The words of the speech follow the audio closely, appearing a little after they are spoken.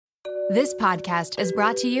This podcast is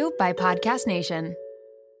brought to you by Podcast Nation.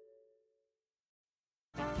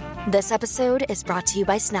 This episode is brought to you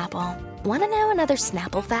by Snapple. Want to know another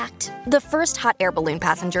Snapple fact? The first hot air balloon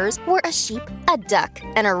passengers were a sheep, a duck,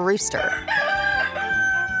 and a rooster.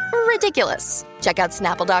 Ridiculous. Check out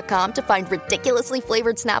Snapple.com to find ridiculously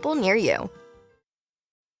flavored Snapple near you.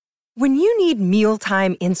 When you need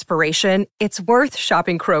mealtime inspiration, it's worth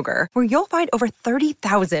shopping Kroger, where you'll find over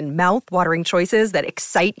 30,000 mouth-watering choices that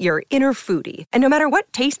excite your inner foodie. And no matter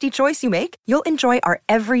what tasty choice you make, you'll enjoy our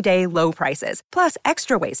everyday low prices, plus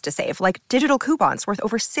extra ways to save, like digital coupons worth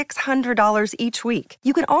over $600 each week.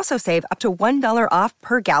 You can also save up to $1 off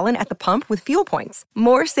per gallon at the pump with fuel points.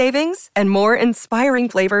 More savings and more inspiring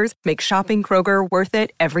flavors make shopping Kroger worth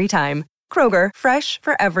it every time. Kroger, fresh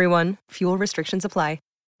for everyone. Fuel restrictions apply.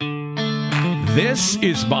 This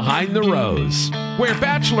is Behind the Rose, where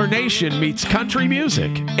Bachelor Nation meets country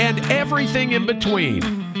music and everything in between.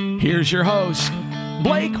 Here's your host,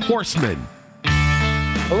 Blake Horstman.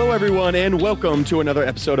 Hello, everyone, and welcome to another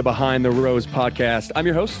episode of Behind the Rose podcast. I'm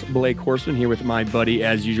your host, Blake Horstman, here with my buddy,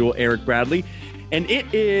 as usual, Eric Bradley. And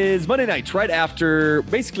it is Monday night, right after,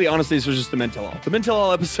 basically, honestly, this was just the Men Tell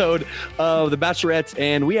All episode of The Bachelorette,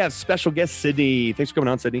 and we have special guest Sydney. Thanks for coming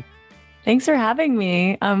on, Sydney. Thanks for having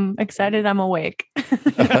me. I'm excited. I'm awake.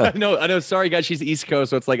 I know. Sorry, guys. She's East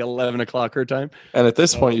Coast, so it's like 11 o'clock her time. And at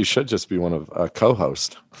this point, you should just be one of a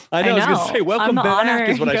co-host. I know. I was going to say, welcome back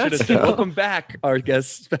is what I should have said. Welcome back, our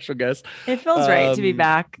guest, special guest. It feels right to be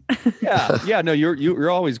back. Yeah. No,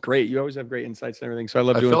 you're always great. You always have great insights and everything. So I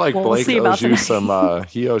love doing. I feel like Blake owes you some.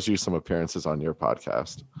 He owes you some appearances on your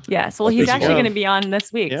podcast. Yes. Well, he's actually going to be on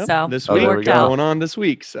this week. Yeah, so this week worked out. Going on this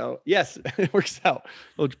week. So yes, it works out.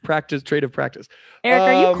 A little trade of practice. Eric,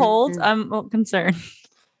 are you cold? I'm concerned.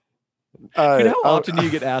 How often do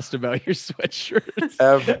you get asked about your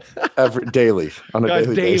sweatshirts? Every daily, on a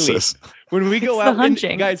daily basis. When we go out,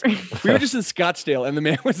 guys, we were just in Scottsdale, and the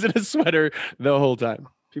man was in a sweater the whole time.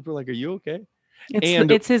 People are like, "Are you okay?"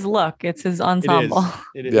 It's his look. It's his ensemble.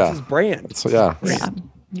 It is. Yeah. It's his brand. Yeah.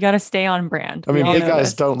 You got to stay on brand. I mean, you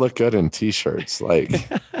guys don't look good in t-shirts. Like,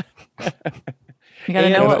 you got to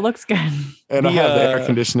know what looks good. And I have the air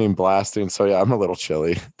conditioning blasting, so yeah, I'm a little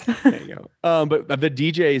chilly. There you go. But the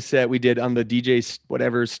DJ set we did on the DJ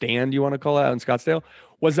whatever stand you want to call it out in Scottsdale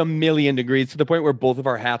was 1,000,000 degrees, to the point where both of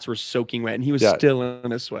our hats were soaking wet, and he was still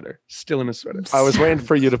in a sweater. I was waiting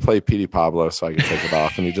for you to play Petey Pablo so I could take it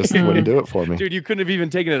off, and you just wouldn't do it for me. Dude, you couldn't have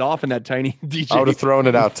even taken it off in that tiny DJ. I would have thrown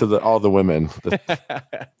it out to all the women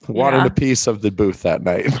wanted a piece of the booth that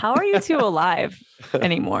night. How are you two alive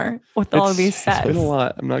anymore with all of these sets? It's been a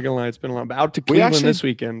lot. I'm not gonna lie, it's been a lot. But out to Cleveland this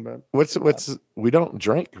weekend. But we don't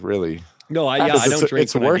drink really. No, I don't drink.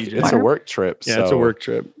 It's a work trip. Yeah, it's a work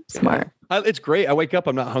trip. Smart. It's great. I wake up.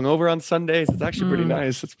 I'm not hungover on Sundays. It's actually pretty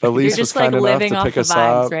nice. You're just like living off the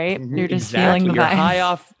vibes, right? Mm-hmm. You're just feeling the vibes. You're high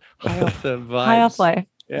off the vibes. High off life.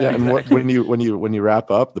 Yeah, and when you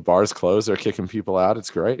wrap up, the bars close. They're kicking people out. It's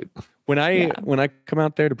great. When I come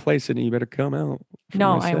out there to play, Sydney, you better come out.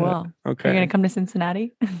 No, I will. Okay. Are you gonna come to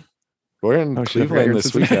Cincinnati? We're in Cleveland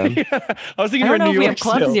this weekend. I was thinking I don't know New if York we have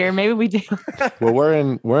clubs still. here. Maybe we do. Well, we're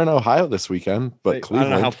in Ohio this weekend, but Cleveland.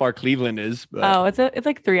 I don't know how far Cleveland is. But... Oh, it's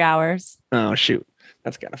like 3 hours. Oh shoot,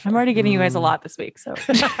 that's kind of fun. I'm already giving you guys a lot this week, so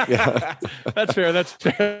yeah. That's fair. That's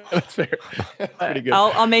pretty good.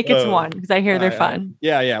 I'll make it to one because I hear they're fun.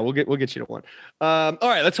 Yeah, we'll get you to one. All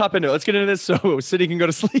right, let's hop into it. Let's get into this so City can go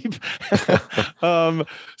to sleep.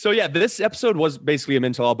 So yeah, this episode was basically a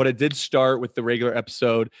mental, but it did start with the regular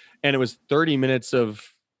episode, and it was 30 minutes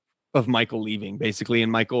of Michael leaving, basically. And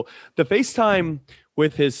Michael, the FaceTime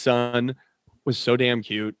with his son was so damn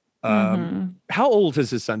cute. How old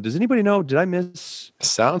is his son? Does anybody know? Did I miss?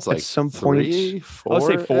 Sounds like some 3, 4. I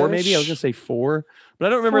would say 4, maybe. I was gonna say 4, but I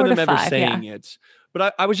don't remember them ever saying it.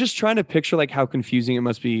 But I was just trying to picture like how confusing it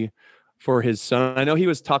must be for his son. I know he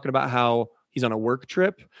was talking about how he's on a work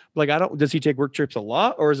trip. Like, does he take work trips a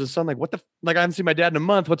lot, or is his son like, I haven't seen my dad in a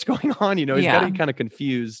month. What's going on? He's got to be kind of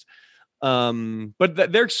confused.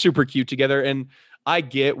 But they're super cute together, and I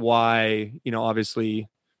get why. Obviously.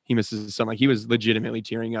 He misses his son. Like, he was legitimately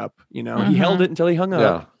tearing up. He held it until he hung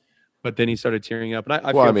up, but then he started tearing up. And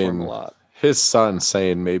I feel for him a lot. His son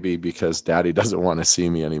saying maybe because daddy doesn't want to see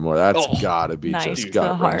me anymore. That's gotta be just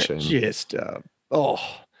gut wrenching. Just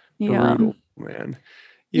brutal, man.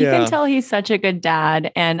 You can tell he's such a good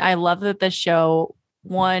dad. And I love that the show,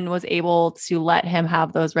 one, was able to let him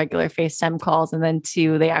have those regular FaceTime calls. And then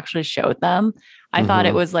 2, they actually showed them. I thought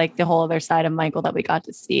it was like the whole other side of Michael that we got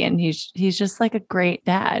to see. And he's just like a great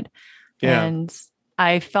dad. Yeah. And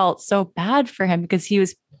I felt so bad for him because he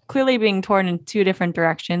was clearly being torn in 2 different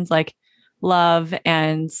directions, like love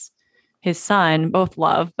and his son, both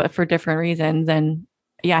love, but for different reasons. And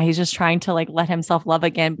yeah, he's just trying to like let himself love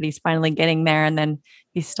again, but he's finally getting there. And then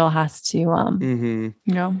he still has to, you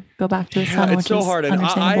know, go back to his son. It's which so is hard. And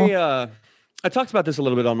understandable. I talked about this a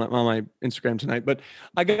little bit on my Instagram tonight, but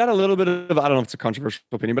I got a little bit of, I don't know if it's a controversial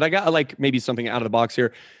opinion, but I got like maybe something out of the box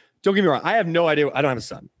here. Don't get me wrong. I have no idea. I don't have a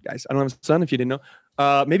son, guys. I don't have a son. If you didn't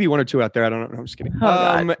know, maybe one or two out there. I don't know. I'm just kidding.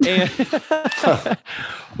 But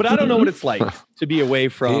I don't know what it's like to be away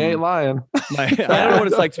from. He ain't lying. I don't know what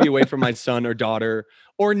it's like to be away from my son or daughter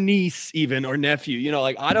or niece, even, or nephew. You know,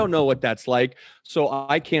 like I don't know what that's like. So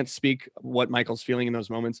I can't speak what Michael's feeling in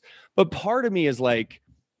those moments. But part of me is like,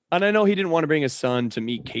 and I know he didn't want to bring his son to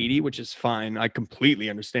meet Katie, which is fine. I completely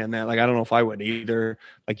understand that. Like, I don't know if I would either.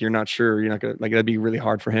 Like, you're not sure. You're not going to, like, that'd be really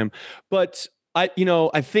hard for him. But I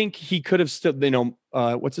think he could have still,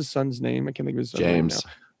 what's his son's name? I can't think of his son's name now.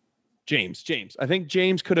 James. I think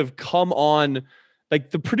James could have come on.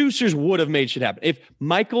 Like, the producers would have made shit happen. If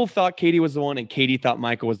Michael thought Katie was the one and Katie thought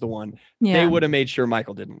Michael was the one, they would have made sure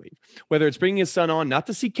Michael didn't leave. Whether it's bringing his son on, not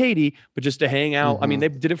to see Katie, but just to hang out. I mean, they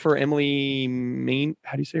did it for Emily Main.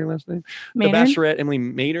 How do you say her last name? Maynard? The Bachelorette, Emily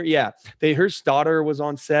Maynard. Yeah. Her daughter was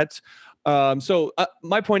on set. So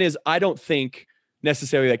my point is, I don't think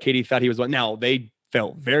necessarily that Katie thought he was one. Now, they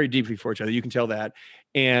felt very deeply for each other. You can tell that.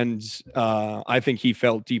 And I think he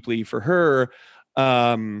felt deeply for her.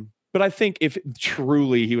 But I think if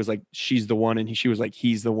truly he was like, she's the one, and she was like,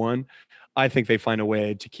 he's the one, I think they find a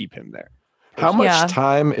way to keep him there. How much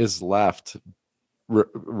time is left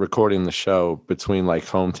recording the show between like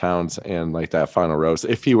hometowns and like that final rose,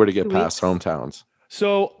 if he were to get past hometowns?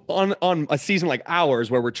 So on a season like ours,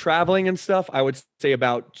 where we're traveling and stuff, I would say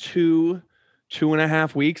about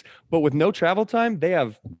 2.5 weeks. But with no travel time, they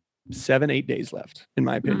have 7-8 days left, in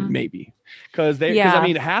my opinion, maybe. Because I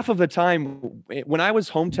mean, half of the time when I was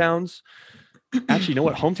hometowns, actually, you know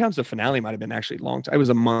what? Hometowns, the finale might have been actually long. It was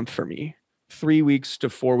a month for me, 3 weeks to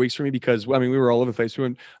 4 weeks for me, because I mean, we were all over the place.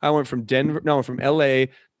 I went from from LA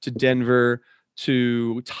to Denver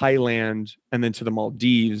to Thailand and then to the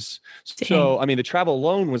Maldives. Dang. So, I mean, the travel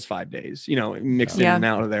alone was 5 days, mixed in and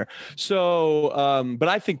out of there. So, but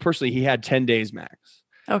I think personally he had 10 days max.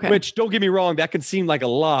 Okay. Which, don't get me wrong, that could seem like a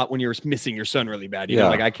lot when you're missing your son really bad. You know,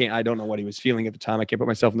 like I don't know what he was feeling at the time. I can't put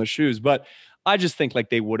myself in those shoes, but I just think like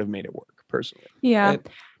they would have made it work personally. Yeah.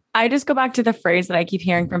 I just go back to the phrase that I keep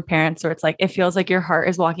hearing from parents where it's like, it feels like your heart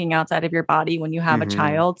is walking outside of your body when you have a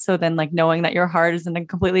child. So then like knowing that your heart is in a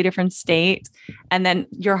completely different state, and then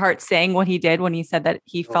your heart saying what he did when he said that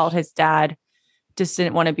he felt his dad just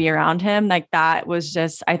didn't want to be around him. Like that was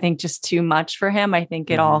just, I think, just too much for him. I think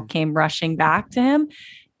it all came rushing back to him.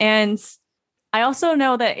 And I also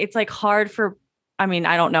know that it's like hard for, I mean,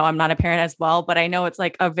 I don't know, I'm not a parent as well, but I know it's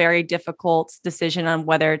like a very difficult decision on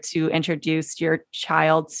whether to introduce your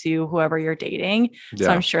child to whoever you're dating. Yeah.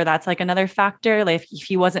 So I'm sure that's like another factor. Like if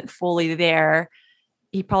he wasn't fully there,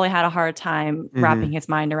 he probably had a hard time wrapping his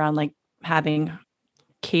mind around like having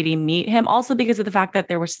Katie meet him, also because of the fact that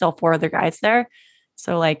there were still 4 other guys there.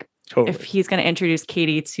 So like if he's going to introduce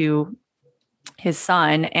Katie to his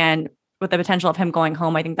son, and with the potential of him going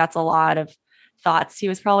home, I think that's a lot of thoughts he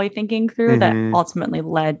was probably thinking through that ultimately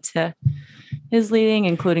led to his leaving,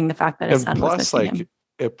 including the fact that his son was missing him.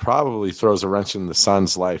 It probably throws a wrench in the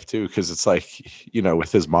son's life too, because it's like,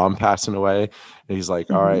 with his mom passing away, and he's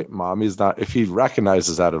like, all right, mommy's not, if he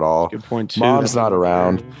recognizes that at all, good point too. Mom's not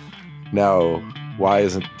around. Now, why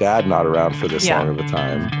isn't dad not around for this long of a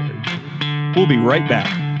time? We'll be right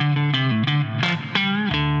back.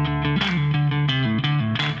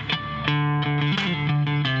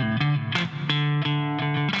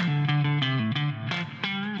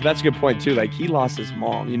 That's a good point too. Like he lost his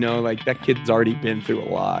mom, like that kid's already been through a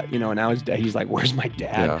lot, and now his dad, he's like, where's my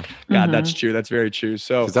dad? Yeah. God, that's true. That's very true.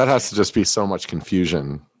 So that has to just be so much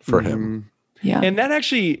confusion for him. Yeah. And that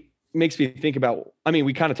actually makes me think about, I mean,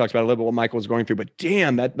 we kind of talked about a little bit what Michael was going through, but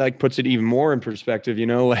damn, that like puts it even more in perspective,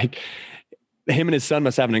 like him and his son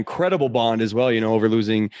must have an incredible bond as well, over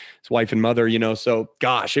losing his wife and mother, so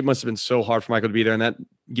gosh, it must have been so hard for Michael to be there. And that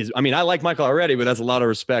gives, I mean, I like Michael already, but that's a lot of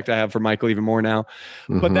respect I have for Michael even more now.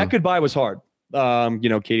 But that goodbye was hard.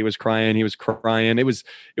 Katie was crying. He was crying. It was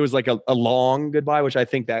like a long goodbye, which I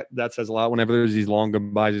think that says a lot whenever there's these long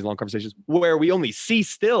goodbyes, these long conversations where we only see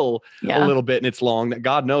still a little bit and it's long, that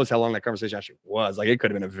God knows how long that conversation actually was. Like it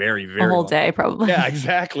could have been a very, very a whole long day probably. Yeah,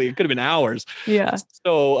 exactly. It could have been hours. Yeah.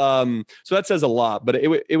 So that says a lot, but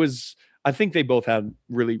it was, I think they both had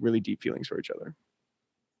really, really deep feelings for each other.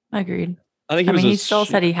 Agreed. I think he still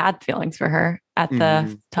said he had feelings for her at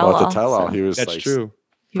the tell-all. At the tell-all, he was that's like, true.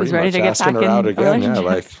 He was ready to get back in again.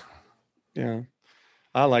 Yeah,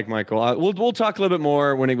 I like Michael. We'll talk a little bit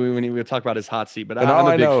more when we talk about his hot seat, but I'm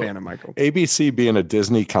a big fan of Michael. ABC being a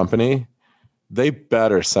Disney company, they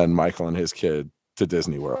better send Michael and his kid to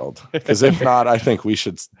Disney World, because if not, I think we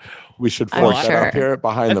should force that up here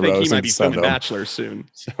behind the rose. I think he might be filming Bachelor soon.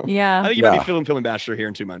 So. Yeah, I think he might be filming Bachelor here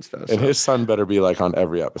in 2 months, though. So. And his son better be like on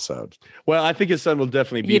every episode. Well, I think his son will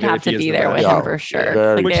definitely be. You'd have to be there with him for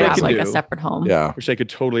sure. Like, they have like a separate home. Yeah, which they could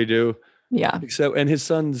totally do. Yeah. So, and his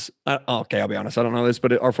son's okay. I'll be honest. I don't know this,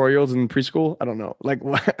 but are 4-year-olds in preschool? I don't know. Like,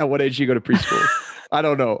 at what age do you go to preschool? I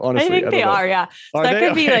don't know. Honestly, I think they are. Yeah. So that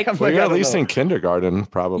could be like. Well, you're at least in kindergarten,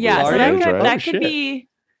 probably. Yeah. So that could be.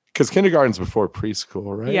 Because kindergarten's before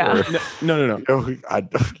preschool, right? Yeah. Or, no.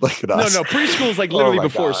 Look at us. No. Preschool is like literally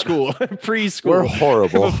before school. Preschool. We're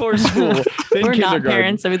horrible. Before school, then we're kindergarten. Not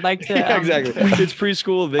parents, so we'd like to. Yeah, exactly. It's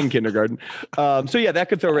preschool, then kindergarten. So yeah, that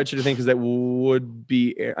could throw Richard to think, because that would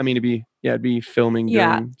be. I mean, it'd be filming.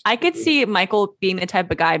 Yeah, I could see Michael being the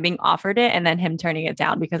type of guy being offered it and then him turning it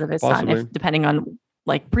down because of his son, depending on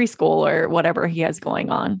like preschool or whatever he has going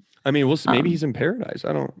on. I mean, we'll see. Maybe he's in paradise.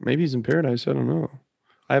 Maybe he's in paradise. I don't know.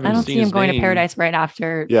 I don't see him going to paradise right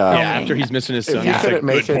after. Yeah, after he's missing his son. That's a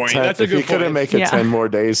good point. If he couldn't make it 10 more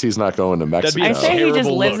days, he's not going to Mexico. I say he just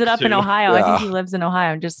lives it up in Ohio. I think he lives in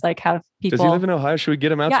Ohio, and just like have people. Does he live in Ohio? Should we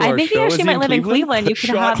get him out to our show? I think he actually might live in Cleveland. You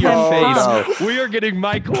can have him. We are getting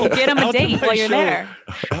Michael. Get him a date while you're there.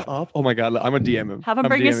 Shut up! Oh my God, I'm gonna DM him. Have him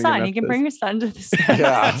bring his son. You can bring your son to this.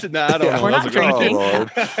 Yeah, I don't know. We're not drinking.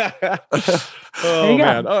 Oh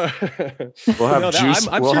man, we'll have juice.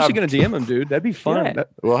 I'm seriously gonna DM him, dude. That'd be fun.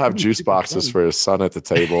 We'll have juice boxes for his son at the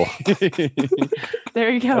table.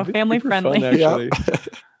 There you go, family friendly. Fun,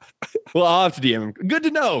 well, I'll have to DM him. Good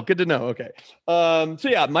to know. Okay. So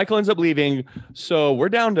yeah, Michael ends up leaving. So we're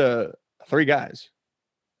down to 3 guys,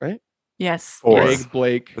 right? Yes. 4. Greg,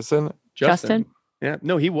 Blake, Justin. Yeah.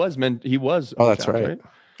 No, he was. Oh, that's right.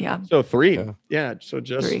 Yeah. So 3. Yeah. So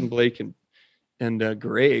Justin, 3. Blake, and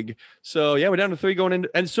Greg. So yeah, we're down to 3 going in.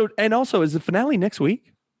 And also, is the finale next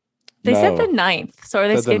week? They said the 9th. So are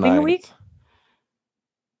they skipping a week?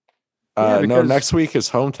 No, next week is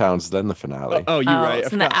Hometowns, then the finale. You're right.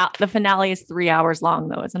 So the finale is 3 hours long,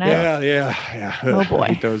 though, isn't it? Yeah. Oh boy, I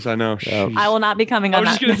hate those. I know. Yeah. I will not be coming on.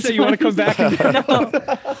 I was just gonna say, you want to come back?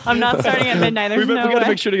 No, I'm not starting at midnight. There's we got to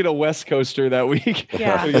make sure to get a West Coaster that week.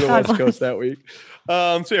 Yeah, we get a West Coast that week.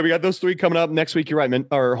 So yeah, we got those 3 coming up next week. You're right,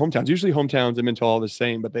 or Hometowns. Usually Hometowns and Mental are the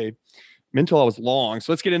same, but Mental was long.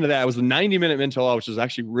 So let's get into that. It was a 90-minute Mental, which is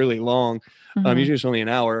actually really long. Usually it's only an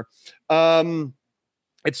hour.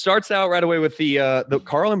 It starts out right away with the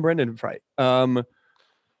Carl and Brendan fight. Well,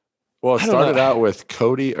 it started out with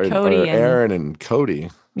Cody or Aaron and Cody.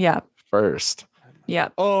 Yeah. First. Yeah.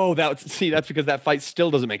 Oh, that's because that fight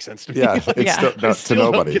still doesn't make sense to me. Yeah, it's still, to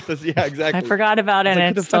nobody. Yeah, exactly. I forgot about it,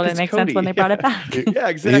 and it still didn't make sense when they brought it back. Yeah,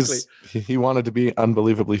 exactly. He wanted to be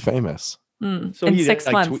unbelievably famous. So in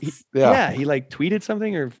 6 months. He like tweeted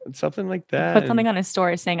something or something like that. Put something on his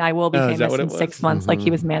story saying, "I will be famous in 6 months." Like he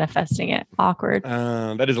was manifesting it. Awkward.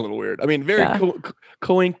 That is a little weird. I mean, very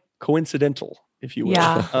coincidental, if you will.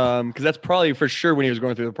 Yeah. Because that's probably for sure when he was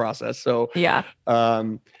going through the process. So yeah.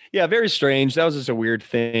 Yeah, very strange. That was just a weird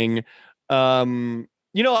thing.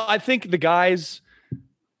 I think the guys.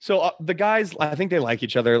 So the guys, I think they like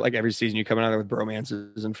each other. Like every season, you come out there with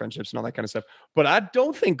bromances and friendships and all that kind of stuff. But I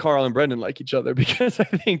don't think Carl and Brendan like each other, because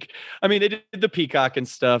they did the peacock and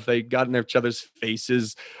stuff. They got in each other's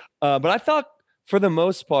faces. But I thought, for the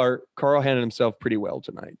most part, Carl handled himself pretty well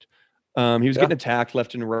tonight. He was getting attacked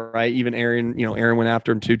left and right. Even Aaron went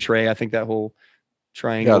after him too. Trey, I think that whole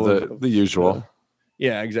triangle. Yeah, the usual.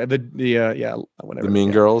 Yeah, exactly. Whatever. The Mean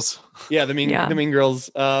Girls. Yeah, the Mean Girls.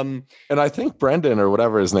 And I think Brendan, or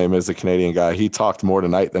whatever his name is, the Canadian guy, he talked more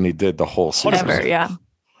tonight than he did the whole season. Ever, yeah.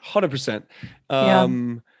 100%.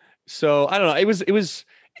 So I don't know. It was.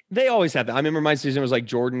 They always have that. I remember my season was like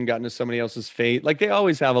Jordan got into somebody else's fate. Like they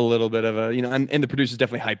always have a little bit of a, and the producers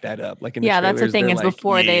definitely hype that up. Like in the that's the thing is like,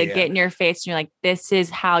 before they get in your face and you're like, this is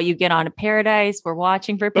how you get onto Paradise. We're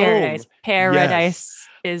watching for Paradise. Boom. Paradise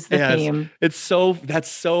is the theme. That's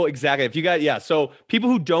so exactly. If you got, so people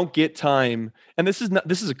who don't get time, and this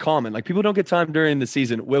is a common, like people who don't get time during the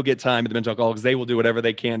season will get time at the Mental Alcoholics. They will do whatever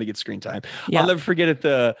they can to get screen time. I'll never forget at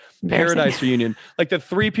the Paradise reunion, like the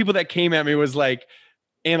 3 people that came at me was like,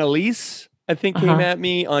 Annalise, I think, came at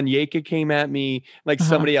me. Onyeka came at me, like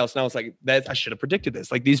somebody else. And I was like, I should have predicted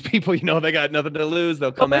this. Like these people, they got nothing to lose.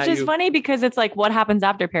 They'll come at you. Which is funny because it's like, what happens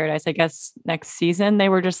after Paradise? I guess next season they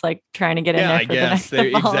were just like trying to get in there. I guess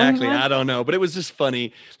exactly. I don't know, but it was just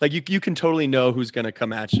funny. Like you can totally know who's going to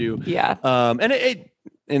come at you. Yeah. And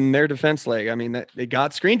in their defense, like, I mean, that they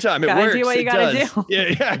got screen time. It works. Do what you gotta do.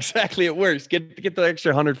 Yeah, exactly. It works. Get the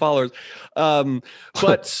extra 100 followers. Yeah,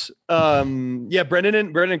 Brendan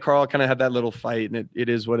and Carl kind of had that little fight, and it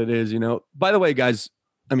is what it is, you know. By the way, guys,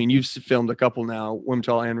 I mean, you've filmed a couple now, Women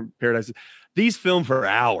Tall and Paradise. These film for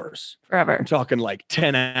hours. Forever. I'm talking like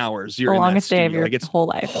 10 hours. You're the longest day of your like, it's whole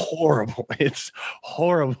life. Horrible. It's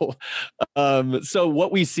horrible. So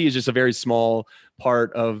what we see is just a very small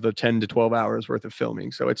part of the 10 to 12 hours worth of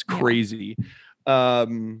filming. So it's crazy. But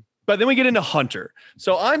then we get into Hunter.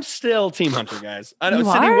 So I'm still Team Hunter, guys. I know,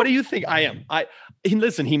 Sydney, what do you think? I am.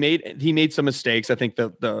 Listen, he made some mistakes. I think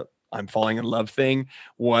the I'm falling in love thing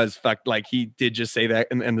was fucked. Like, he did just say that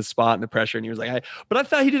in the spot and the pressure. And he was like, but I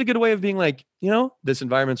thought he did a good way of being like, you know, this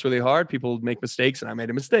environment's really hard. People make mistakes, and I made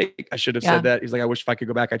a mistake. I should have said that. He's like, I wish if I could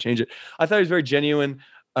go back, I'd change it. I thought he was very genuine.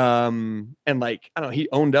 And like, I don't know, he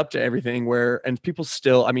owned up to everything and people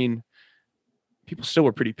still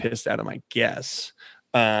were pretty pissed at him, I guess.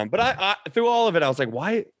 But I through all of it, I was like,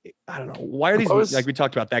 why? I don't know. Why are these, like we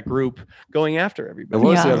talked about, that group going after everybody? And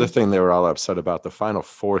what was the other thing they were all upset about? The Final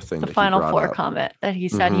Four thing. The Final Four comment that he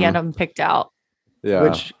said he had them picked out. Yeah.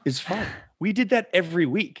 Which is fun. We did that every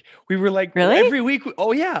week. We were like, really? Every week.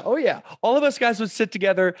 Oh yeah. All of us guys would sit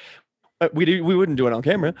together. We wouldn't do it on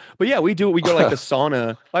camera, but yeah, we do it. We go like the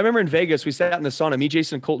sauna. I remember in Vegas, we sat in the sauna. Me,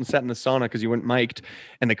 Jason, and Colton sat in the sauna because you weren't mic'd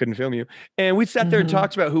and they couldn't film you. And we sat there and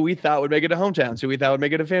talked about who we thought would make it to hometowns, who we thought would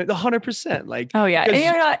make it a fan. 100%. Like, oh yeah. And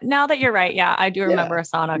you know, now that you're right, I do remember a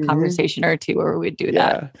sauna conversation or two where we'd do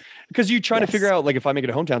that. Because you're trying to figure out, like, if I make it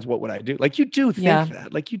to hometowns, what would I do? Like, you do think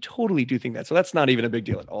that. Like, you totally do think that. So that's not even a big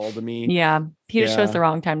deal at all to me. Yeah. He just chose the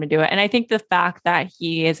wrong time to do it. And I think the fact that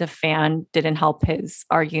he is a fan didn't help his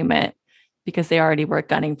argument, because they already were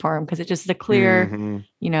gunning for him, because it just is a clear,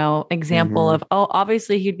 you know, example of,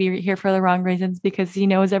 obviously he'd be here for the wrong reasons because he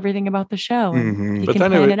knows everything about the show. And he can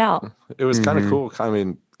plan it out. It was kind of cool. I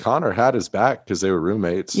mean, Connor had his back because they were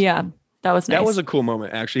roommates. Yeah, that was nice. That was a cool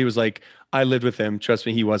moment, actually. He was like, I lived with him. Trust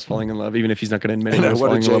me, he was falling in love, even if he's not going to admit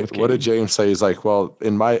it. What did James say? He's like, well,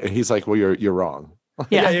 he's like, well, you're wrong.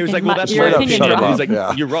 Yeah, he was like, well, that's your opinion. He's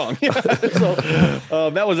like, you're wrong. So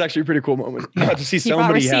that was actually a pretty cool moment. To see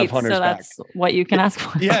somebody have Hunter's back. That's what you can ask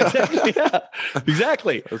for.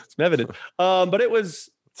 Exactly. It's evident. But it was,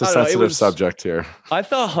 it's a sensitive subject here. I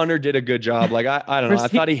thought Hunter did a good job. Like, I don't know. I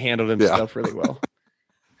thought he handled himself really well.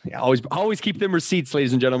 Yeah, always keep them receipts,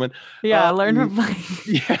 ladies and gentlemen. Yeah, learn from.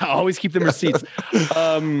 Yeah, always keep them receipts.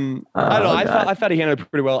 I don't know. I thought he handled it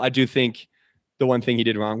pretty well. I do think the one thing he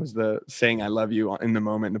did wrong was the saying "I love you" in the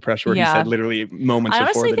moment, in the pressure where he said literally moments before. I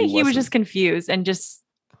honestly think he was wasn't. Just confused and just,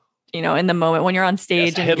 you know, in the moment when you're on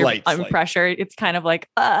stage and you're under pressure, it's kind of like,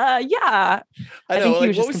 I think he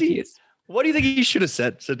was just confused. What do you think he should have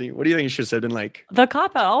said, Sydney? What do you think he should have said? And like the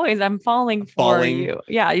cop out always, I'm falling for you.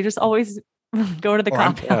 Yeah, you just always go to the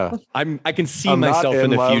cop out. I can see myself in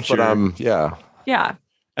the future. Yeah.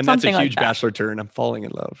 And that's a huge Bachelor turn. I'm falling in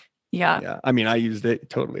love. Yeah. I mean, I used it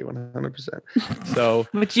totally 100%. So,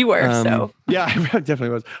 but you were, yeah, I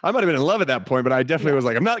definitely was. I might've been in love at that point, but I definitely was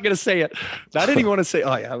like, I'm not going to say it. I didn't even want to say,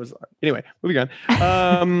 oh yeah, I was. Anyway, moving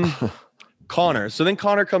on. Connor. So then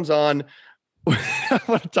Connor comes on. I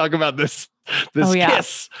want to talk about this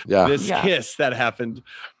kiss. Yeah. This kiss that happened.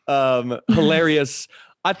 Hilarious.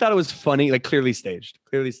 I thought it was funny, like clearly staged.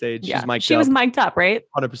 Yeah. She was mic'd up, right?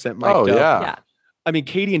 100% mic'd up. Yeah. I mean,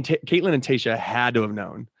 Caitlin and Tayshia had to have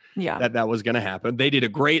known that was going to happen. They did a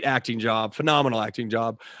great acting job, phenomenal acting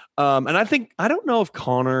job. And I don't know if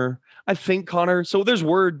I think Connor, so there's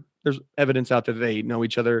evidence out there that they know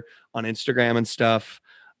each other on Instagram and stuff.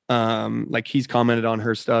 Like he's commented on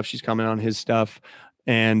her stuff. She's commented on his stuff.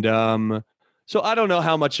 And so I don't know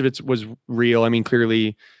how much of it was real. I mean,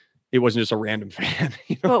 clearly it wasn't just a random fan.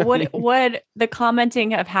 You know but would the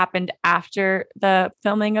commenting have happened after the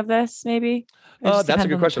filming of this, maybe? That's a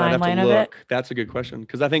good question. I'd have to look. That's a good question.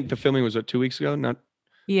 Because I think the filming was 2 weeks ago, not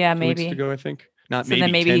 2 maybe weeks ago, I think. Not so maybe.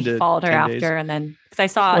 Then maybe he followed her after, days. And then because I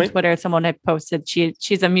saw on Twitter someone had posted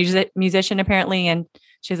she's a musician apparently, and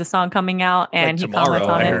she has a song coming out, and like he comments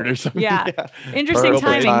on it. Or something. Yeah. Interesting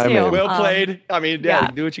timing too. Well played. I mean,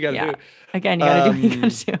 do what you got to do. Again, you got to do what you got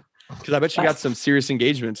to do. Because I bet she got some serious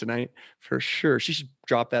engagement tonight for sure. She should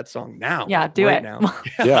drop that song now. Yeah, do it now.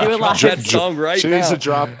 Yeah, do it live. That song right she now. She needs to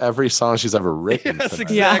drop every song she's ever written. Yes,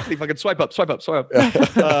 exactly. Fucking swipe up. But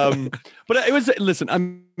it was. Listen, I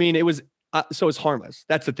mean, it was. So it's harmless.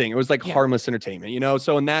 That's the thing. It was like harmless entertainment, you know.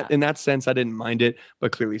 So in that sense, I didn't mind it,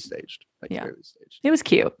 but clearly staged. Clearly staged. It was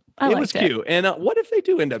cute. It was cute. And what if they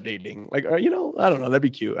do end up dating? Like, you know, I don't know. That'd be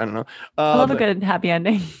cute. I don't know. I love a good happy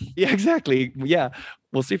ending. Yeah, exactly. Yeah.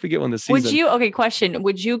 We'll see if we get one this season. Question.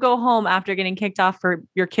 Would you go home after getting kicked off for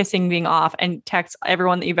your kissing being off and text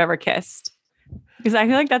everyone that you've ever kissed? Because I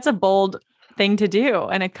feel like that's a bold thing to do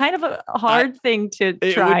and a kind of a hard thing to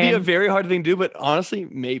try. It would be a very hard thing to do, but honestly,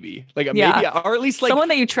 maybe maybe, or at least like someone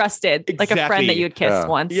that you trusted, like a friend that you had kissed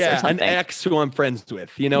once. Yeah, or something. An ex who I'm friends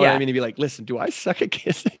with. You know what I mean? To be like, listen, do I suck at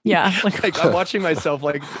kissing? Yeah, like I'm watching myself.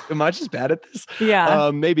 Like, am I just bad at this?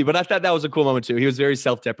 Yeah, maybe. But I thought that was a cool moment too. He was very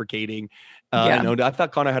self-deprecating. I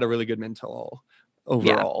thought Connor had a really good mental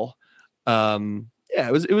overall. It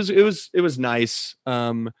was nice.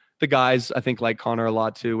 The guys, I think, like Connor a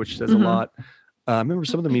lot too, which says a lot. I remember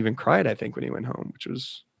some of them even cried, I think, when he went home, which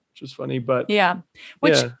was funny. But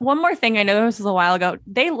one more thing, I know this was a while ago.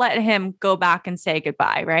 They let him go back and say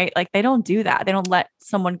goodbye, right? Like they don't do that. They don't let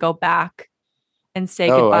someone go back and say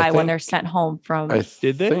goodbye when they're sent home from.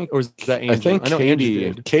 Did they? Or was that Andrew? I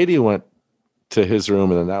think Katie went to his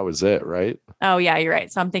room and then that was it, right? Oh yeah, you're right.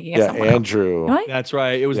 So I'm thinking of someone Andrew. Else. That's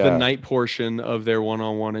right. It was the night portion of their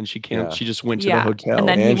one-on-one, and she just went to the hotel. And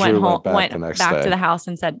then Andrew he went back to the house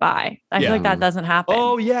and said bye. I feel like that doesn't happen.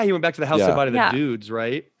 Oh yeah, he went back to the house and said bye to the dudes,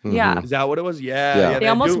 right? Yeah. Is that what it was? Yeah. They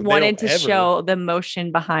almost wanted to show the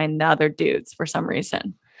emotion behind the other dudes for some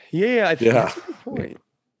reason. Yeah, I think that's a good point.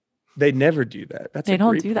 They never do that. They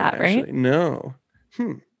don't do that, right? Actually. No.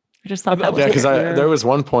 I just thought that was because there was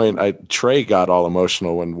one point Trey got all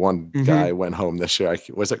emotional when one guy went home this year.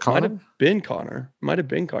 Was it Connor? Might have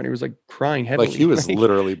been Connor. He was like crying heavily. Like he was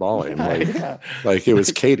literally bawling. Like it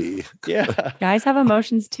was Katie. Yeah. Guys have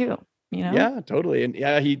emotions too. You know? Yeah, totally. And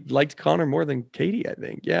he liked Connor more than Katie, I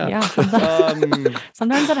think. Yeah. Yeah.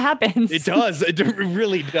 Sometimes that happens. It does. It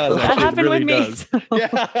really does. That happened with me. So.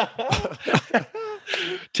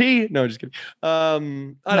 Yeah. No, just kidding.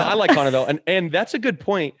 I like Connor though. And that's a good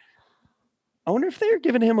point. I wonder if they're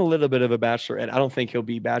giving him a little bit of a Bachelorette. I don't think he'll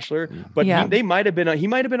be Bachelor, but he might have been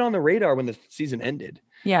on the radar when the season ended.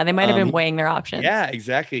 Yeah, they might have been weighing their options. Yeah,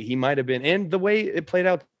 exactly. He might have been. And the way it played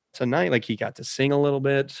out tonight, like he got to sing a little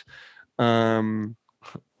bit. Well,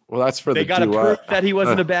 that's for they got to prove that he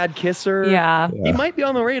wasn't a bad kisser. Yeah. He might be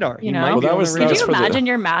on the radar. You know, could you imagine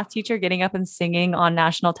your math teacher getting up and singing on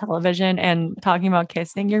national television and talking about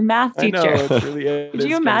kissing? Your math teacher. I know, it's really, could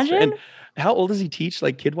you imagine? And how old does he teach,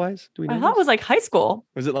 like kid wise? Do we know? I thought it was like high school.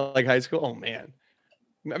 Was it like high school? Oh man,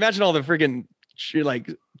 imagine all the freaking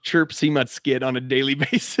chirp CMUT skit on a daily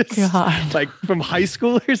basis. God. Like from high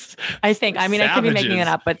schoolers. I think. I mean, savages. I could be making it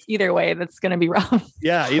up, but either way, that's going to be rough.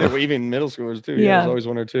 Yeah, either way, even middle schoolers too. Yeah, there's always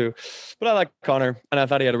one or two. But I like Connor, and I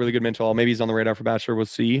thought he had a really good mental. Maybe he's on the radar for Bachelor. We'll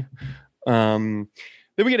see. Then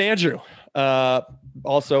we get Andrew.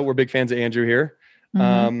 Also, we're big fans of Andrew here.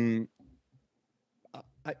 Mm-hmm.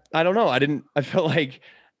 I don't know. I felt like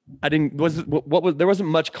there wasn't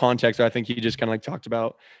much context. I think he just kind of like talked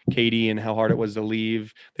about Katie and how hard it was to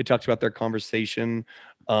leave. They talked about their conversation.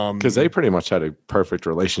 Because they pretty much had a perfect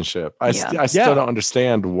relationship. I still don't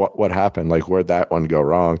understand what happened. Like where'd that one go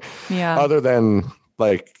wrong? Yeah. Other than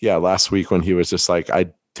last week when he was just like,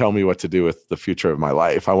 tell me what to do with the future of my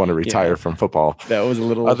life. I want to retire from football. That was a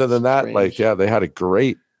little other than strange. that, they had a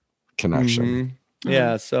great connection. Mm-hmm.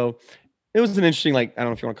 Yeah. So it was an interesting, I don't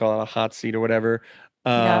know if you want to call it a hot seat or whatever.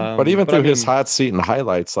 But even through his hot seat and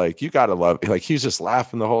highlights, you got to love, he's just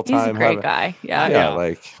laughing the whole time. He's a great guy.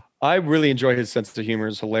 Yeah. I really enjoy his sense of humor.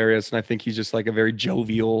 It's hilarious. And I think he's just a very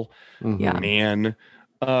jovial man.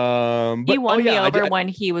 But, he won me over when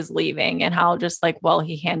he was leaving and how just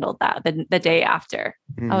he handled that the day after.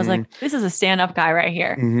 Mm-hmm. I was like, this is a stand-up guy right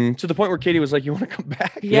here. Mm-hmm. To the point where Katie was like, you want to come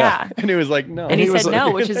back? Yeah. And he was like, no. And he said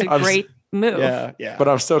no, which is a great move. Yeah. But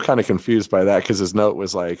I'm still kind of confused by that because his note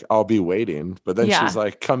was like, I'll be waiting. But then she's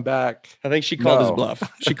like, come back. I think she called his bluff.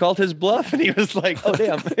 She called his bluff and he was like, oh,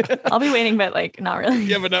 damn. I'll be waiting, but not really.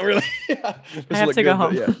 Yeah, but not really. I have to go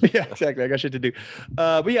home. Yeah, exactly. I got shit to do.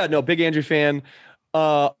 Big Andrew fan.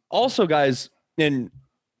 Also, guys, in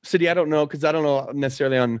City, I don't know because I don't know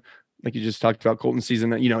necessarily on like you just talked about Colton's season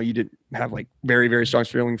that you didn't have very, very strong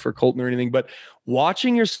feeling for Colton or anything, but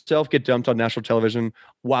watching yourself get dumped on national television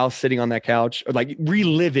while sitting on that couch or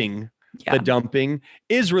reliving the dumping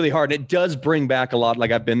is really hard. And it does bring back a lot.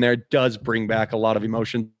 I've been there, it does bring back a lot of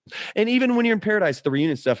emotion. And even when you're in Paradise, the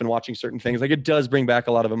reunion stuff and watching certain things, it does bring back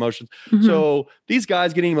a lot of emotions. Mm-hmm. So these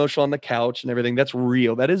guys getting emotional on the couch and everything, that's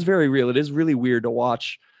real. That is very real. It is really weird to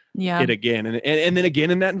watch it again. And then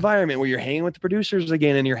again in that environment where you're hanging with the producers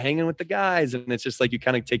again and you're hanging with the guys. And it's just you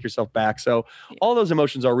kind of take yourself back. So all those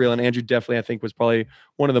emotions are real. And Andrew definitely, I think, was probably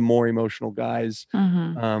one of the more emotional guys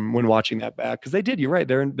when watching that back. Because they did, you're right.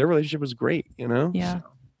 Their relationship was great, Yeah. So,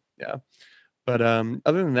 yeah. But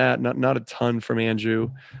other than that, not a ton from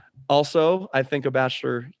Andrew. Also, I think a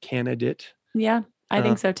Bachelor candidate. Yeah. I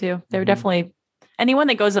think so too. They're definitely, anyone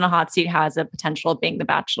that goes in a hot seat has a potential of being the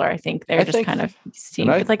Bachelor. I think they're kind of seeing,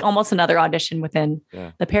 it's like almost another audition within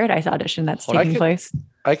the Paradise audition that's taking place.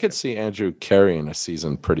 I could see Andrew carrying a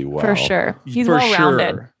season pretty well. For sure. He's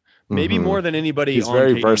well-rounded. Maybe more than anybody. He's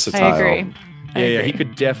very versatile. I agree. Yeah, he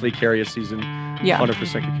could definitely carry a season. Yeah. 100%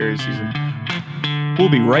 could carry a season. We'll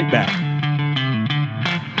be right back.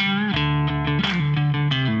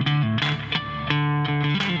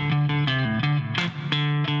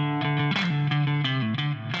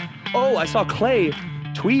 Oh, I saw Clay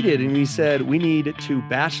tweeted and he said, we need 2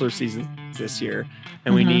 Bachelor seasons this year.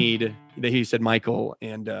 And we need, he said Michael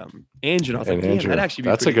and Andrew. And I was like, damn, that'd actually be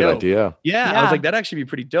That's a good idea. Yeah, I was like, that'd actually be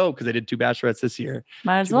pretty dope because they did 2 Bachelorettes this year.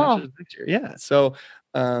 Might as well. Yeah. So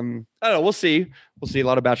I don't know. We'll see. We'll see a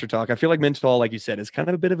lot of Bachelor talk. I feel like Mental, like you said, is kind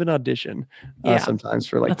of a bit of an audition sometimes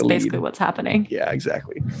for like that's the lead. basically what's happening. Yeah,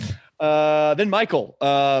 exactly. Then Michael,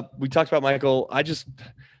 we talked about Michael.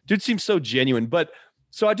 Dude seems so genuine, but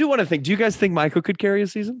so I do want to think, do you guys think Michael could carry a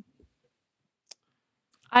season?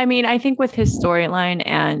 I mean, I think with his storyline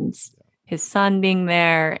and his son being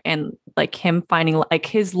there and like him finding like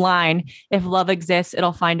his line, if love exists,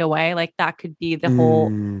 it'll find a way. Like that could be the whole,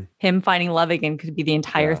 him finding love again could be the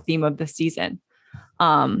entire theme of the season.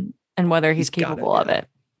 And whether he's capable of it.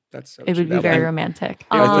 That's so it would be very romantic.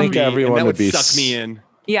 I think everyone would be suck me in.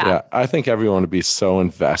 Yeah. I think everyone would be so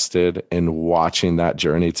invested in watching that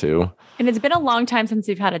journey too. And it's been a long time since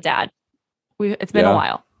we've had a dad. It's been a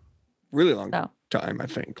while. Really long time, I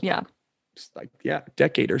think. Yeah. It's like,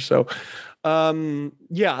 decade or so.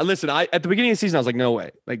 Listen, at the beginning of the season, I was like, no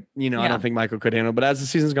way. Like, I don't think Michael could handle it. But as the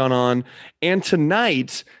season's gone on, and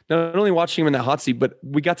tonight, not only watching him in that hot seat, but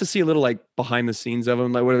we got to see a little like behind the scenes of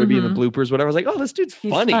him, like whether it be in the bloopers, whatever. I was like, oh, this dude's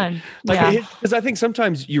funny. Fun. Like, because I think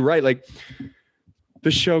sometimes you're right. Like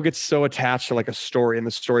the show gets so attached to like a story, and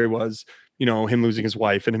the story was, him losing his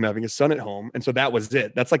wife and him having his son at home. And so that was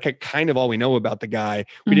it. That's like kind of all we know about the guy.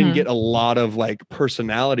 We didn't get a lot of like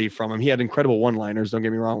personality from him. He had incredible one-liners, don't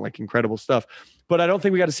get me wrong, like incredible stuff. But I don't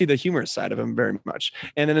think we got to see the humorous side of him very much.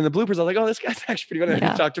 And then in the bloopers, I was like, oh, this guy's actually pretty good.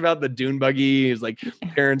 He talked about the dune buggy. His like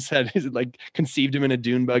parents had like conceived him in a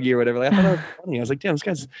dune buggy or whatever. Like, I thought that was funny. I was like, damn, this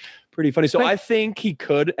guy's pretty funny. So I think he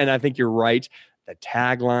could, and I think you're right. The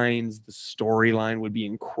taglines, the storyline would be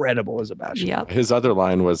incredible as a Bachelor. Yeah. His other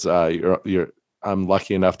line was, I'm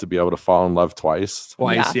lucky enough to be able to fall in love twice.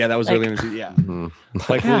 Yeah, that was like, really in the season. Yeah. Mm-hmm.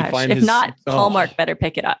 Like really find if not, Hallmark better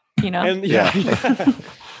pick it up, And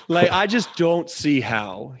like, I just don't see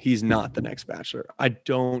how he's not the next Bachelor. I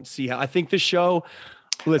don't see how. I think the show,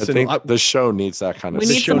 listen, the show needs that kind of we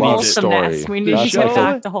need some wholesomeness. We need to get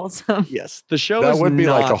back to wholesome. Yes. The show that would be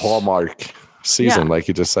like a Hallmark season, like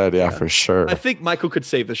you just said. Yeah, for sure. I think Michael could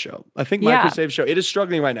save the show. Michael could save the show. It is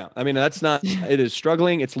struggling right now. I mean, it is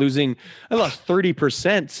struggling. It's losing. I lost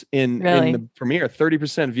 30% in the premiere,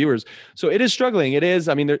 30% viewers. So it is struggling. It is.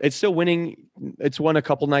 I mean, it's still winning. It's won a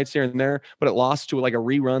couple nights here and there, but it lost to like a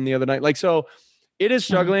rerun the other night. Like, so it is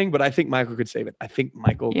struggling, but I think Michael could save it. I think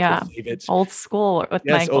Michael could save it. Old school with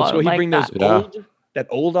Michael. Old school. He'd like bring that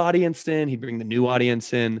old audience in. He'd bring the new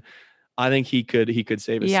audience in. I think he could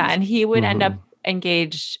save it. Yeah, and he would end up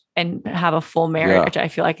engaged and have a full marriage. I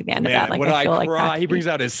feel like at the end of that, like I feel like he brings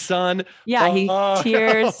out his son. Yeah, he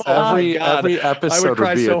tears. Every episode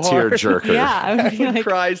would be a tearjerker. Yeah, I would be like,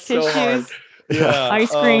 cry so hard. Yeah,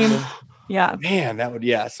 ice cream. Yeah, man, that would.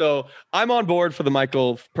 Yeah, so I'm on board for the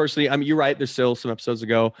Michael. Personally, I mean, you're right. There's still some episodes to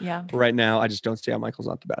go. Yeah, but right now, I just don't see how Michael's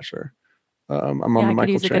not the Bachelor. I'm on the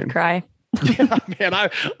Michael use train. A good cry. Yeah, man, I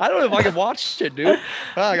don't know if I can watch it, dude.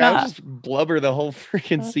 I would just blubber the whole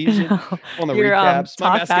freaking season on the recaps.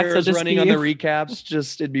 My mascara is running on the recaps.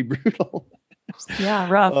 Just it'd be brutal. Yeah,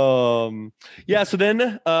 rough. So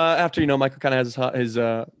then after Michael kind of has his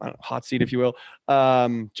hot seat, if you will.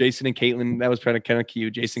 Jason and Caitlin, that was kind of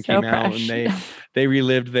cute. Jason came out and they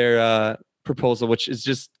relived their proposal, which is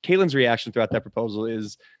just Caitlin's reaction throughout that proposal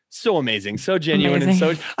is so amazing, so genuine, and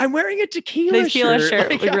so I'm wearing a tequila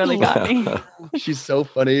shirt. Like, it really got me. She's so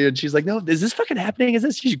funny, and she's like, "No, is this fucking happening? Is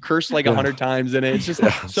this?" She cursed like 100 times in it. It's just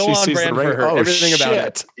so on brand for her. Everything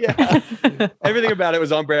about it, everything about it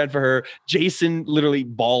was on brand for her. Jason literally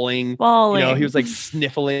bawling. He was like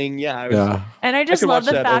sniffling. And I just love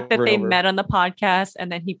the fact that they met on the podcast,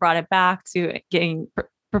 and then he brought it back to getting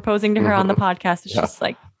proposing to her on the podcast. It's just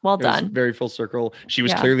like, well done. Very full circle. She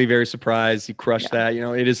was clearly very surprised. He crushed that.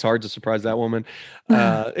 It is hard to surprise that woman.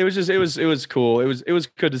 It was cool. It was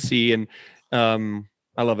good to see. And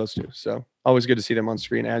I love those two. So always good to see them on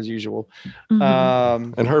screen as usual.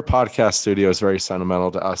 Mm-hmm. And her podcast studio is very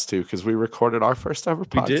sentimental to us too, because we recorded our first ever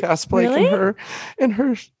podcast, Blake, in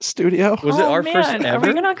her studio. Was it our first ever? Are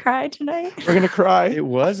we gonna cry tonight? We're gonna cry. It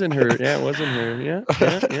was in her. Yeah, it was in her. Yeah,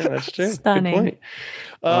 that's true. Stunning. Good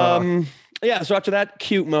point. Yeah, so after that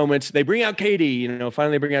cute moment, they bring out Katie.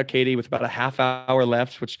 Finally bring out Katie with about a half hour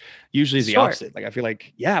left, which usually is the opposite. Like I feel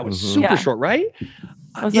like, it was super short, right?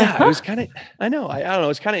 It was kind of. I know. I don't know.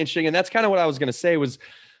 It's kind of interesting, and that's kind of what I was gonna say. Was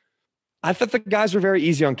I thought the guys were very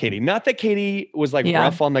easy on Katie. Not that Katie was like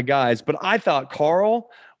rough on the guys, but I thought Carl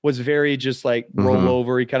was very just like roll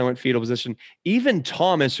over. He kind of went fetal position. Even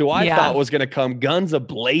Thomas, who I thought was going to come guns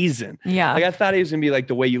a-blazing. Yeah. Like I thought he was going to be like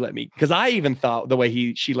the way you let me. Because I even thought the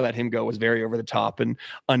way she let him go was very over the top and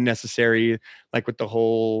unnecessary. Like with the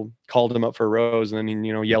whole called him up for a rose and then,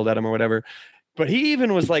 yelled at him or whatever. But he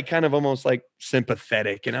even was like kind of almost like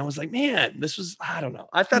sympathetic. And I was like, man, this was, I don't know.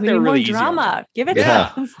 I thought they were really easy. Drama. Give it to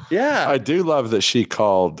us. Yeah. I do love that she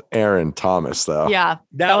called Aaron Thomas though. Yeah.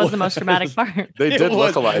 That was the most dramatic part. They did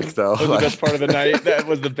look alike though. That was the best part of the night. That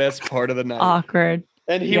was the best part of the night. Awkward.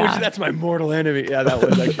 And he was, that's my mortal enemy. Yeah, that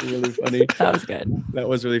was actually really funny. That was good. That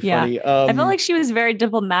was really funny. I felt like she was very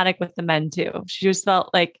diplomatic with the men too. She just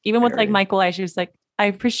felt like, even with like Michael she was like, I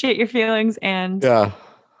appreciate your feelings and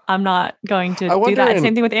I'm not going to do that.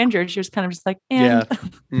 Same thing with Andrew. She was kind of just like, and.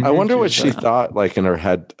 I wonder what she thought like in her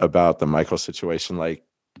head about the Michael situation. Like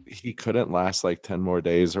he couldn't last like 10 more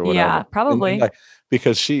days or whatever. Yeah, probably. And, like,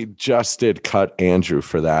 because she just did cut Andrew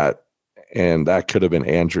for that. And that could have been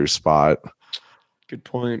Andrew's spot. Good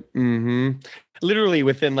point. Mm-hmm. Literally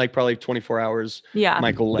within like probably 24 hours,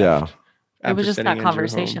 Michael left. Yeah. It was just that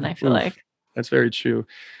conversation, I feel like. That's very true.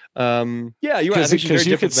 You're right. I think she's very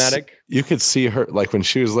diplomatic. You could see her like when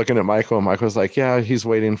she was looking at Michael and Michael was like, yeah, he's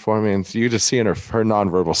waiting for me. And you just see in her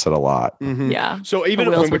nonverbal said a lot. Mm-hmm. Yeah. So even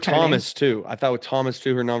with Thomas too, I thought with Thomas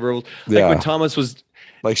too, her nonverbal, like when Thomas was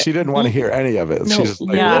like, she didn't want to hear any of it. No, she just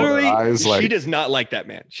like, literally, eyes, like, she does not like that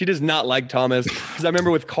man. She does not like Thomas. Because I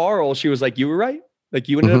remember with Carl, she was like, you were right. Like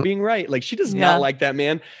you ended up being right. Like she does not like that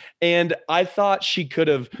man. And I thought she could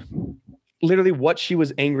have literally what she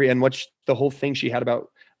was angry and the whole thing she had about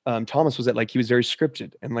Thomas was that like he was very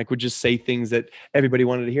scripted and like would just say things that everybody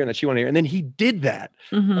wanted to hear and that she wanted to hear. And then he did that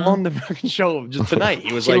on the fucking show just tonight.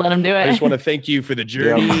 He was like, let him do it. I just want to thank you for the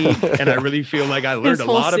journey. And I really feel like I learned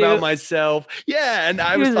a lot about myself. Yeah. And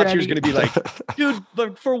I thought she was going to be like, dude,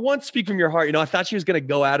 like, for once, speak from your heart. I thought she was going to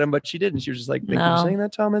go at him, but she didn't. She was just like, thank you for saying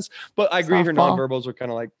that, Thomas. But I agree. Her nonverbals were kind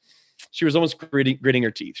of like, she was almost gritting her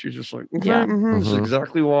teeth. She was just like, this is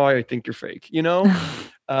exactly why I think you're fake, So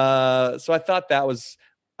I thought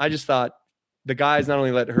I just thought the guys not only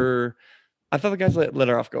let her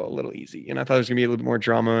off go a little easy. And I thought there was gonna be a little bit more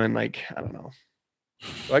drama and like, I don't know.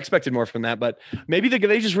 So I expected more from that, but maybe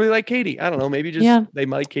they just really like Katie. I don't know. Maybe they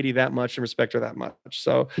like Katie that much and respect her that much.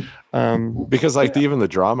 So, because like even the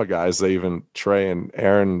drama guys, they even Trey and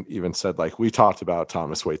Aaron even said like, we talked about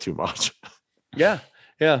Thomas way too much. Yeah.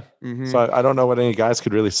 Mm-hmm. So I don't know what any guys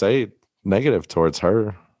could really say negative towards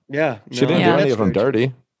her. Yeah. She didn't do any of them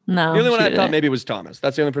dirty. No. The only one I thought maybe was Thomas.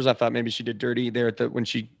 That's the only person I thought maybe she did dirty there when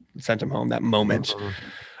she sent him home that moment.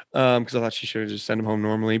 Because I thought she should have just sent him home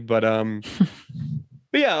normally. But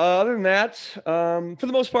yeah, other than that, for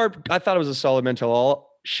the most part, I thought it was a solid mental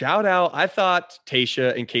all. Shout out. I thought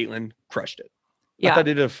Tayshia and Caitlin crushed it. I thought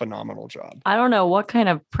they did a phenomenal job. I don't know what kind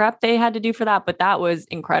of prep they had to do for that, but that was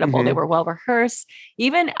incredible. They were well rehearsed.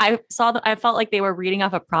 Even I felt like they were reading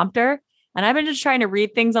off a prompter. And I've been just trying to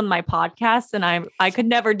read things on my podcast and I could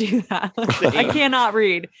never do that. I cannot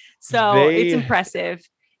read. So it's impressive.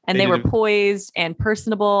 And they were poised and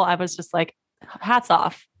personable. I was just like, hats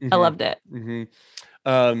off. I loved it.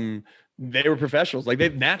 They were professionals. Like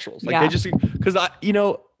they're naturals. Like they just, because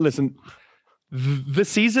listen, the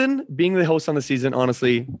season, being the host on the season,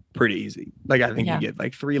 honestly, pretty easy. Like I think you get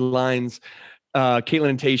like 3 lines.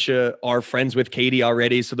 Caitlin and Tayshia are friends with Katie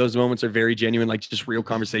already. So those moments are very genuine, like just real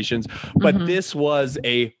conversations. But this was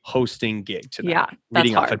a hosting gig tonight. Yeah,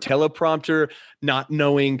 reading off a teleprompter, not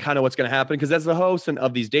knowing kind of what's going to happen. Because as the host and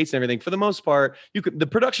of these dates and everything, for the most part, the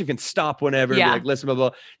production can stop whenever. And be like, listen, blah,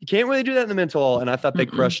 blah. You can't really do that in the mental. And I thought they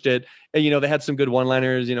crushed it. And, they had some good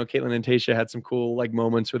one-liners. Caitlin and Tayshia had some cool like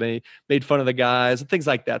moments where they made fun of the guys and things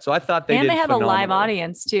like that. So I thought they had a live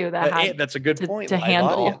audience too. That's a good point. To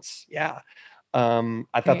handle. Audience. Yeah.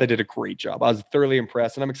 I thought they did a great job. I was thoroughly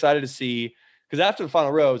impressed, and I'm excited to see because after the final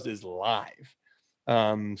rose is live.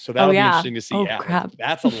 So that'll be interesting to see. Crap.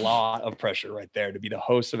 That's a lot of pressure right there to be the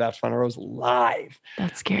host of After Final Rose live.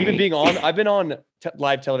 That's scary. Even being on, I've been on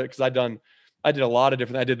live television because I did a lot of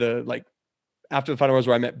different. I did the like After the Final Rose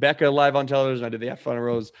where I met Becca live on television. I did the After Final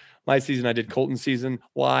Rose my season. I did Colton's season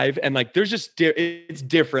live, and like there's just it's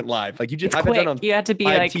different live. Like I've been on you had to be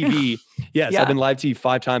live like TV. Yes, Yeah. I've been live TV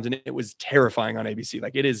 5 times, and it was terrifying on ABC.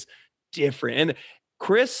 Like it is different. And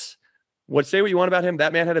Chris, say what you want about him.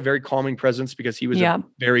 That man had a very calming presence because he was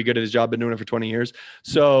very good at his job, been doing it for 20 years.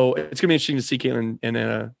 So it's gonna be interesting to see Caitlin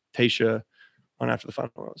and Tayshia on After the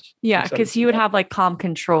Final Rose. Yeah, because he would have like calm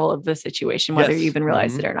control of the situation, whether you even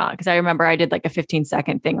realized it or not. Because I remember I did like a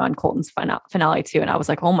 15-second thing on Colton's finale too, and I was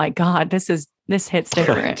like, "Oh my god, this hits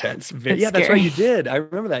different." Very intense. That's right, you did. I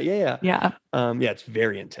remember that. Yeah. It's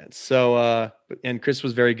very intense. So, and Chris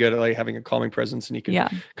was very good at like having a calming presence, and he could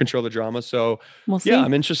control the drama. So, we'll see.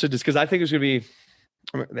 I'm interested just because I think there's going to be.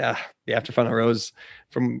 The After Final Rose,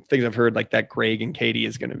 from things I've heard, like that Greg and Katie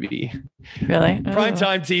is going to be really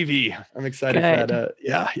primetime TV. I'm excited for that.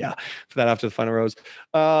 For that After the Final Rose.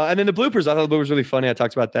 And then the bloopers, I thought the bloopers were really funny. I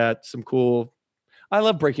talked about that. I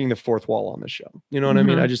love breaking the fourth wall on the show. You know what I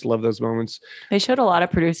mean? I just love those moments. They showed a lot of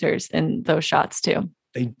producers in those shots too.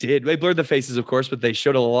 They did. They blurred the faces, of course, but they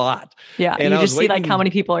showed a lot. Yeah. And you just see like how many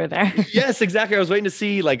people are there. Yes, exactly. I was waiting to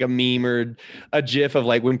see like a meme or a GIF of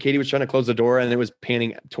like when Katie was trying to close the door and it was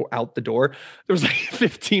panning out the door. There was like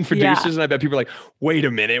 15 producers, and I bet people are like, wait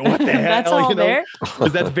a minute, what the hell? That's all there?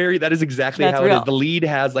 Because that is exactly how it is. The lead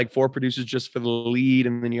has like 4 producers just for the lead,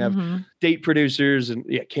 and then you have date producers and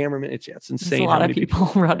cameramen. It's insane. There's a lot of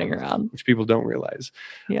people running around, which people don't realize.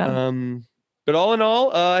 Yeah. But all in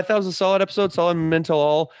all, I thought it was a solid episode, solid mental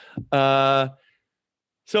all.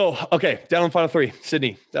 So, okay, down on the final 3.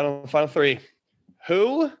 Sydney, down on the final 3.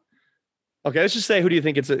 Okay, let's just say, who do you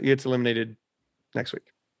think gets eliminated next week?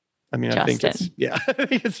 I mean, Justin. I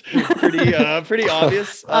think it's pretty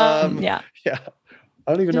obvious. Yeah. I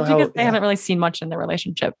don't even know how. They haven't really seen much in their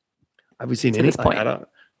relationship. Have we seen anything? I don't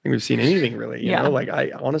think we've seen anything really. You know, like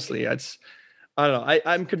I don't know.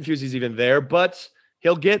 I'm confused he's even there, but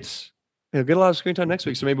he'll get a lot of screen time next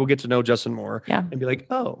week. So maybe we'll get to know Justin more and be like,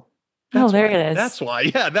 there it is. That's why.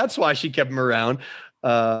 Yeah, that's why she kept him around.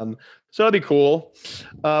 So that'd be cool.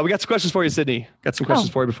 We got some questions for you, Sydney. Got some questions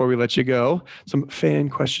for you before we let you go. Some fan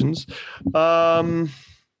questions. Have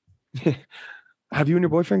you and your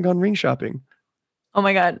boyfriend gone ring shopping? Oh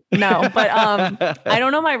my God, no. But I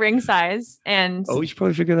don't know my ring size. And you should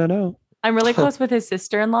probably figure that out. I'm really close with his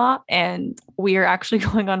sister-in-law, and we are actually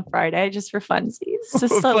going on Friday just for funsies.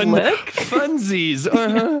 Just a look. Funsies.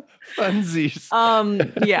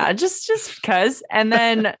 Funsies. Just because. And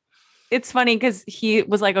then it's funny because he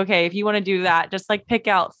was like, okay, if you want to do that, just like pick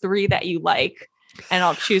out 3 that you like, and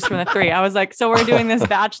I'll choose from the 3. I was like, so we're doing this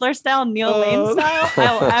Bachelor style, Neil Lane style?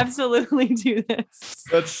 I'll absolutely do this.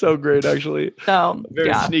 That's so great, actually. So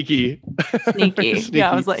very sneaky. Sneaky.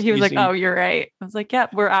 Yeah, he was like, oh, you're right. I was like,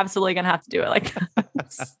 we're absolutely gonna have to do it like that.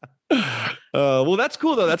 Well, that's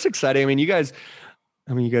cool though. That's exciting. I mean, you guys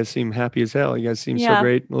seem happy as hell. You guys seem so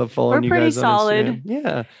great. I love following you guys. We're pretty solid.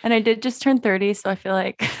 Yeah. And I did just turn 30, so I feel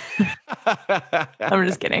like I'm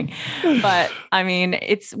just kidding. But I mean,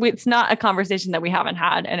 it's not a conversation that we haven't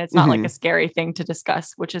had, and it's not like a scary thing to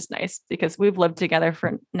discuss, which is nice because we've lived together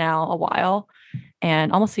for now a while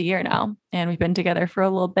and almost a year now. And we've been together for a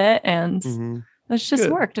little bit, and it's just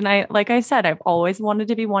worked. And like I said, I've always wanted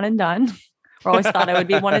to be one and done. Or always thought I would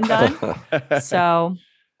be one and done. So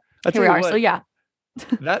here we are. So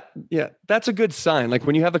that's a good sign. Like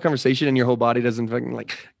when you have the conversation and your whole body doesn't fucking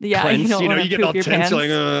like clench, you get all tense,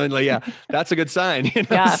 that's a good sign.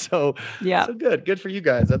 So good for you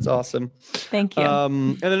guys. That's awesome. Thank you.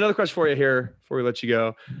 And another question for you here before we let you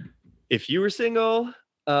go. If you were single,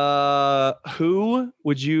 who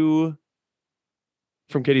would you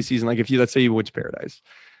from Katie's season, like if let's say you went to Paradise,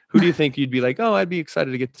 who do you think you'd be like, I'd be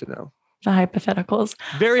excited to get to know? The hypotheticals.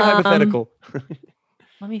 Very hypothetical.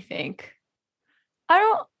 Let me think.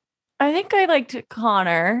 I think I liked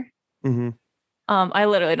Connor. I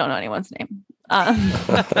literally don't know anyone's name.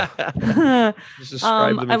 I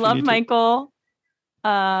love Michael.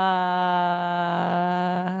 And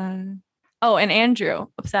Andrew,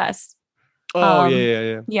 obsessed.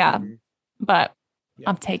 Yeah. But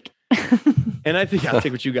I'm taking. And I think I'll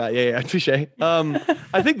take what you got. Yeah, touche.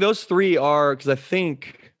 I think those 3 are because I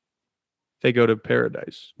think they go to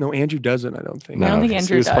Paradise. No, Andrew doesn't. I don't think. No, I don't think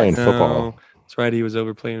Andrew does. Playing football. No, that's right. He was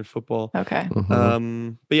over playing football. Okay. But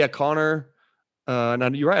yeah, Connor. Now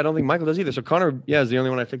you're right. I don't think Michael does either. So Connor, is the only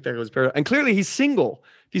one I think that goes Paradise. And clearly he's single.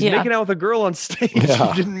 He's making out with a girl on stage.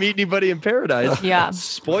 Yeah. He didn't meet anybody in Paradise. Yeah.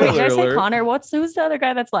 Spoiler alert. Did I say Connor? Who's the other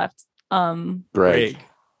guy that's left? Greg.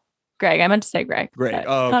 I meant to say Greg. Greg.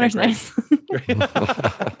 Connor's nice.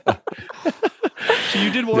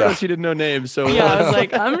 You did warn us you didn't know names. So yeah, I was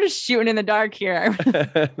like, I'm just shooting in the dark here.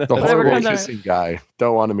 The horrible kissing guy.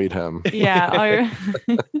 Don't want to meet him. Yeah.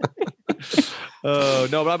 Oh,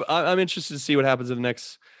 no, but I'm interested to see what happens in the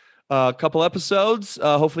next couple episodes.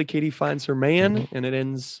 Hopefully Katie finds her man and it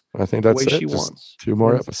ends I think that's the way it. she Just wants. 2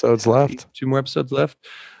 more episodes left. 2 more episodes left.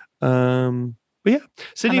 But yeah,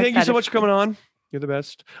 Sydney, thank you so much for coming on. You're the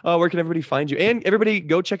best. Where can everybody find you? And everybody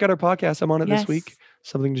go check out our podcast. I'm on it this week.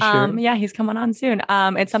 Something to share. Yeah, he's coming on soon.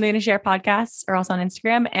 It's Something to Share podcasts are also on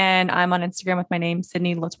Instagram. And I'm on Instagram with my name,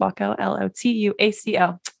 Sydney Lotuaco,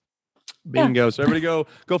 Lotuaco. Bingo. So everybody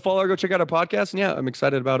go follow her, go check out our podcast. And yeah, I'm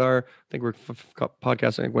excited about I think we're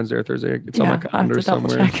podcasting Wednesday or Thursday. It's on my calendar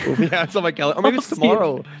somewhere. Yeah, it's on my calendar. Or maybe it's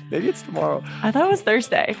tomorrow. Maybe it's tomorrow. I thought it was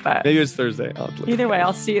Thursday, but maybe it's Thursday. Either way,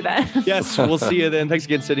 I'll see you then. Yes, we'll see you then. Thanks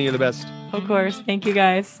again, Sydney. You're the best. Of course. Thank you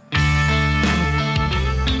guys.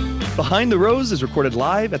 Behind the Rose is recorded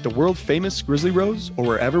live at the world famous Grizzly Rose or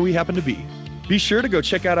wherever we happen to be. Be sure to go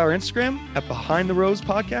check out our Instagram at Behind the Rose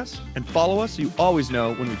Podcast and follow us so you always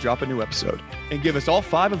know when we drop a new episode. And give us all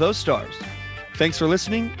 5 of those stars. Thanks for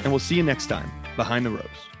listening, and we'll see you next time, Behind the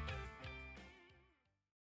Rose.